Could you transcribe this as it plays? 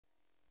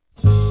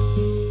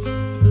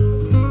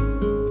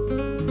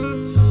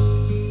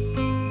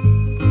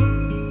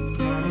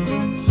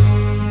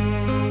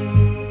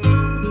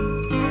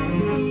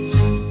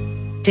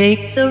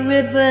Take the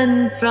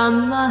ribbon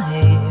from my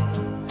hair,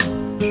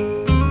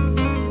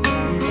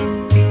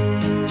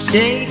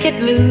 shake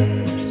it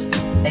loose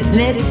and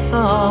let it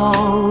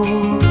fall,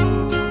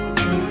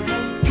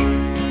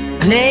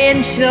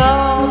 laying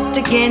soft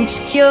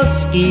against your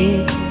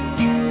skin,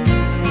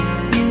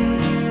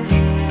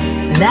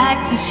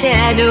 like the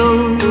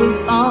shadows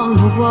on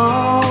the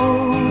wall.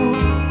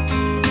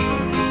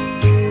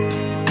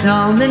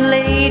 Come and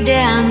lay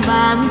down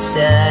by my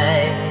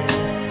side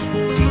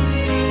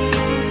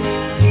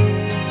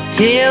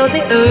till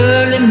the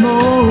early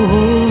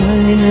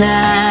morning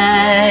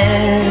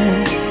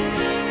light.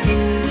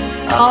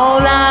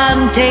 All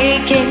I'm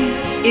taking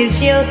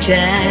is your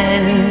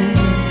time.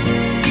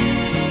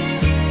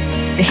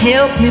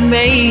 Help me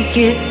make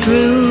it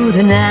through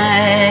the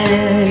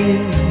night.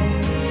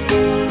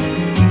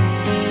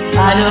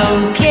 I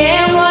don't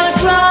care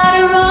what's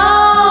right or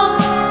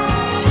wrong,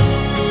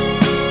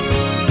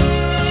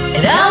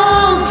 and I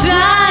won't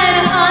try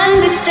to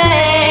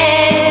understand.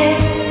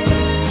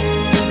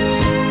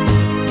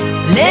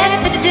 Let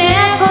the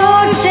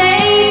devil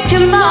take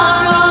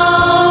tomorrow.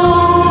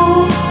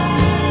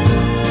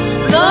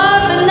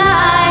 Lord,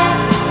 tonight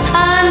I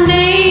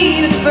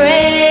need a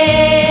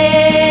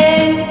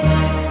friend.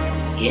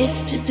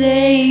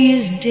 Yesterday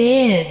is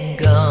dead and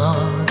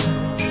gone,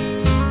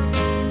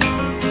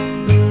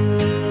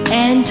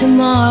 and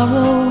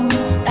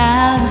tomorrow's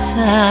out of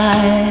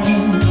sight.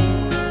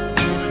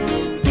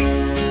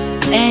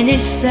 And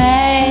it's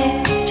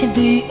sad to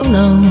be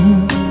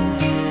alone.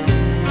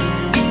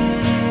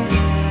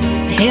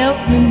 Help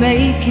me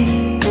make it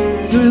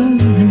through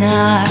the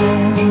night.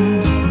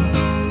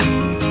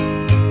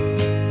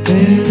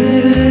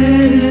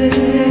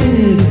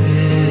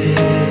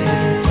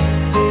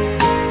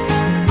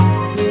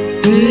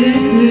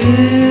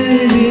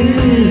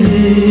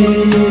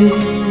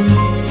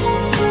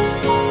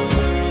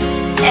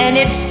 And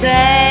it's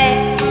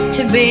sad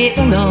to be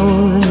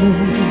alone.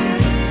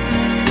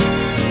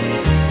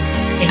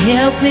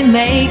 Help me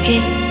make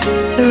it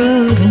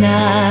through the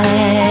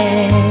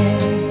night.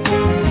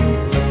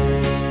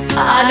 I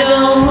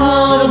don't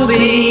want